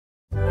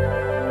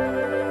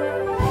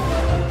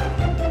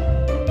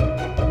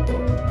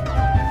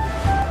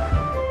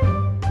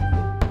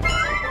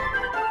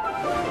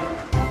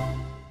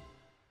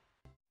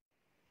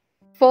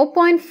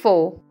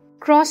4.4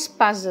 Cross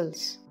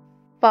Puzzles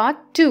Part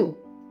 2.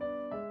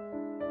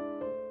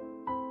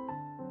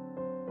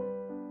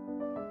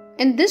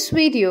 In this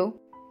video,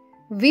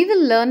 we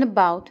will learn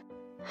about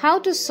how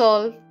to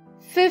solve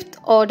fifth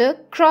order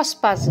cross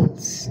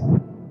puzzles.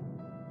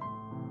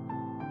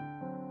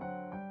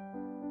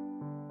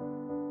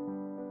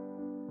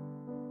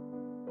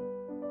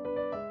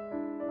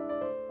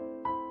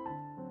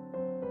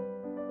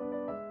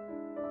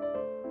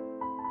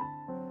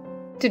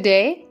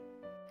 Today,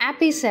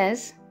 Appy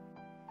says,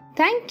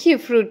 "Thank you,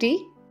 Frooty,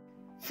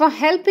 for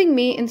helping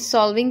me in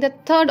solving the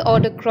third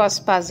order cross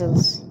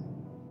puzzles.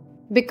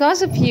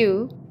 Because of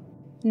you,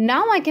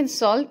 now I can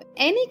solve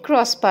any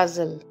cross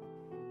puzzle."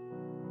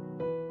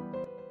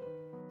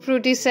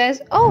 Frooty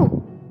says,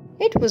 "Oh,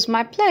 it was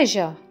my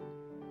pleasure."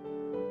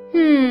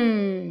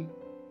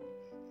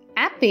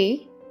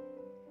 Appy,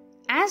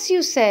 as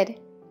you said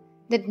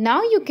that now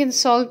you can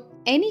solve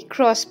any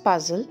cross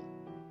puzzle,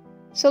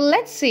 so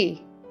let's see.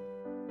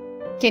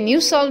 Can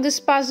you solve this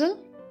puzzle?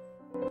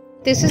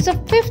 This is a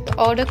fifth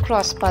order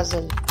cross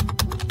puzzle.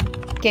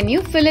 Can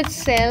you fill its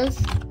cells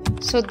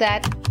so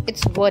that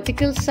its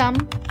vertical sum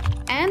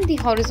and the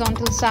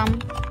horizontal sum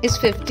is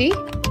 50?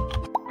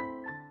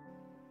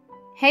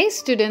 Hey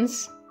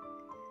students,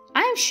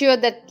 I am sure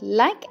that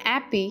like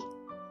Appy,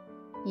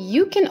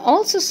 you can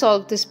also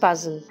solve this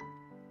puzzle.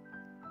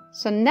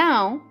 So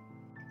now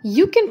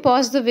you can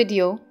pause the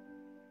video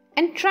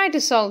and try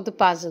to solve the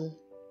puzzle.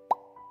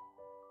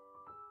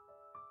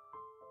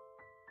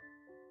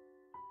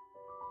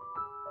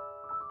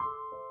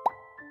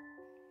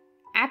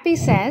 Appy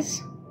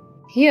says,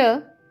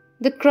 here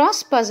the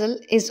cross puzzle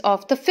is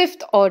of the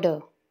fifth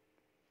order.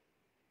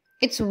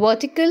 Its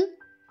vertical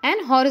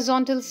and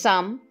horizontal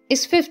sum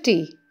is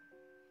 50.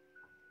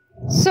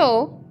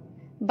 So,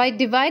 by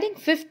dividing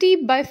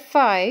 50 by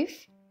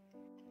 5,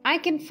 I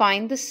can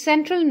find the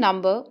central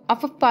number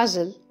of a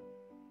puzzle,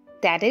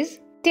 that is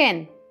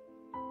 10.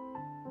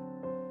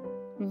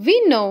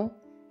 We know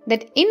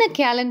that in a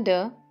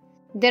calendar,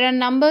 there are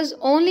numbers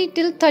only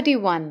till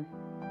 31.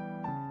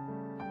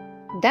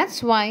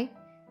 That's why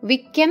we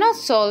cannot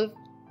solve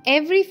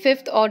every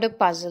fifth order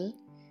puzzle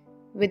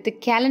with the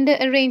calendar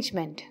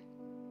arrangement.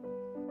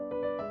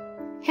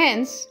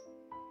 Hence,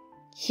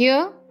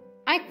 here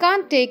I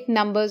can't take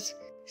numbers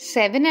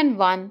 7 and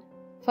 1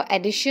 for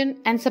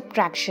addition and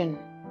subtraction.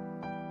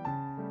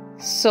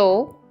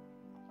 So,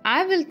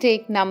 I will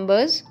take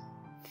numbers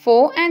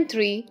 4 and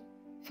 3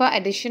 for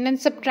addition and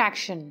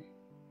subtraction.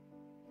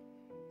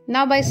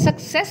 Now by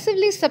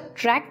successively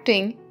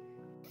subtracting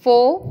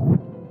 4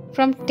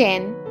 from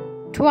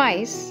 10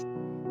 twice,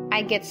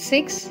 I get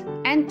 6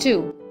 and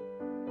 2.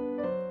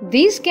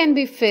 These can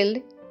be filled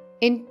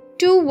in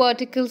two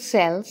vertical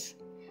cells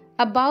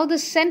above the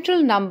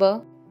central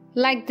number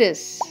like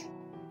this.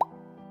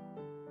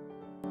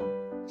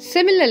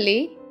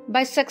 Similarly,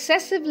 by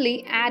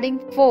successively adding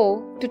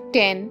 4 to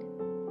 10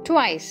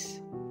 twice,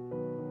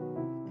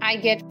 I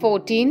get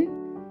 14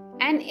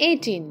 and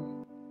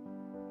 18.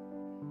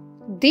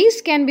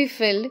 These can be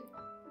filled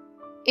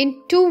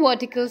in two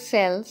vertical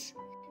cells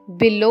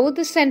below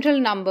the central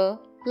number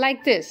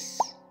like this.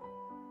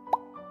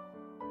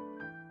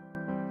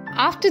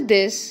 After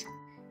this,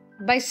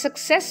 by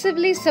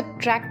successively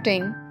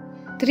subtracting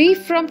 3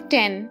 from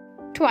 10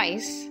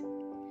 twice,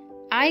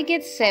 I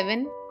get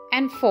 7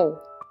 and 4.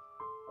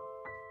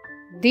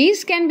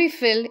 These can be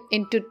filled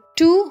into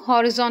two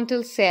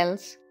horizontal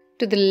cells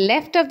to the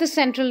left of the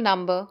central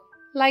number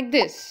like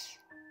this.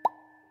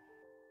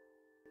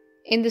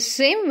 In the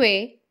same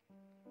way,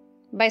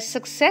 by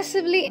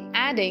successively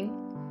adding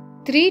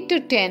 3 to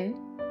 10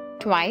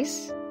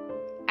 twice,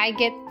 I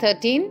get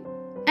 13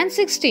 and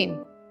 16.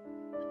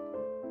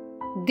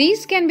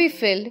 These can be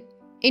filled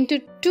into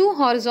two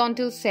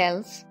horizontal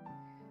cells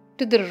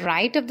to the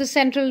right of the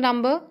central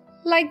number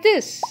like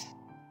this.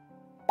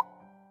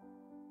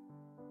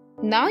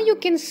 Now you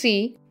can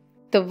see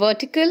the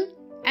vertical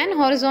and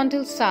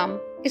horizontal sum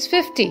is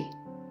 50.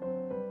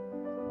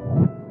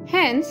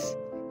 Hence,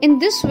 in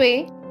this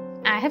way,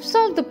 I have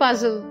solved the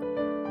puzzle.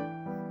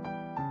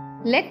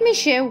 Let me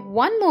share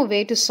one more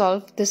way to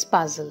solve this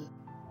puzzle.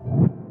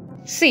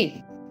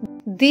 See,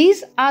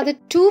 these are the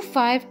two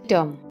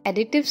 5-term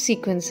additive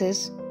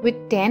sequences with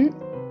 10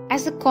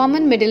 as the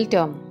common middle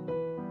term.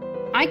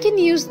 I can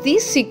use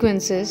these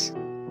sequences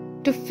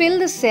to fill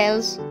the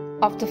cells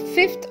of the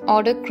fifth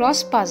order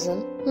cross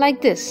puzzle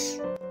like this.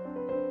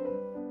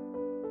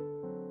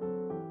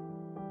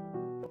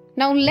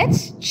 Now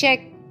let's check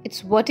its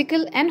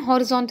vertical and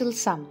horizontal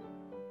sum.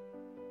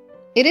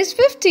 It is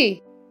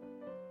 50.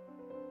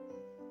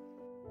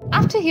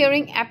 After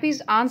hearing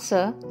Appy's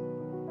answer,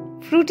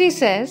 Frooty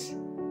says,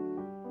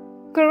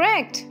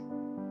 "Correct!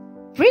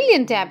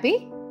 Brilliant,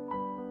 Appy!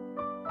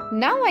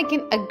 Now I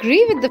can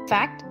agree with the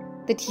fact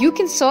that you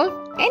can solve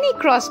any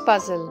cross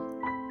puzzle."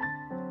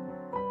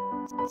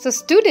 So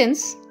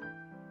students,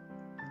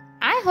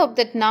 I hope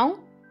that now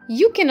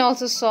you can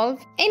also solve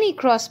any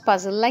cross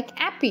puzzle like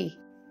Appy.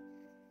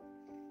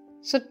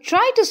 So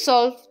try to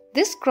solve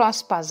this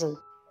cross puzzle.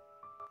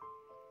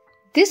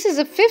 This is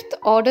a fifth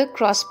order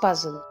cross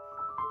puzzle.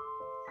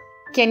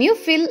 Can you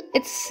fill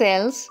its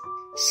cells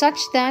such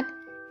that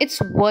its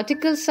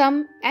vertical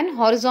sum and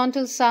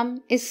horizontal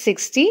sum is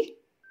 60?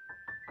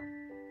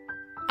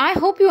 I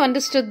hope you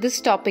understood this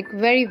topic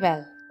very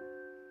well.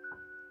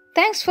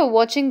 Thanks for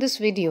watching this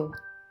video.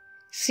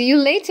 See you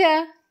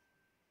later.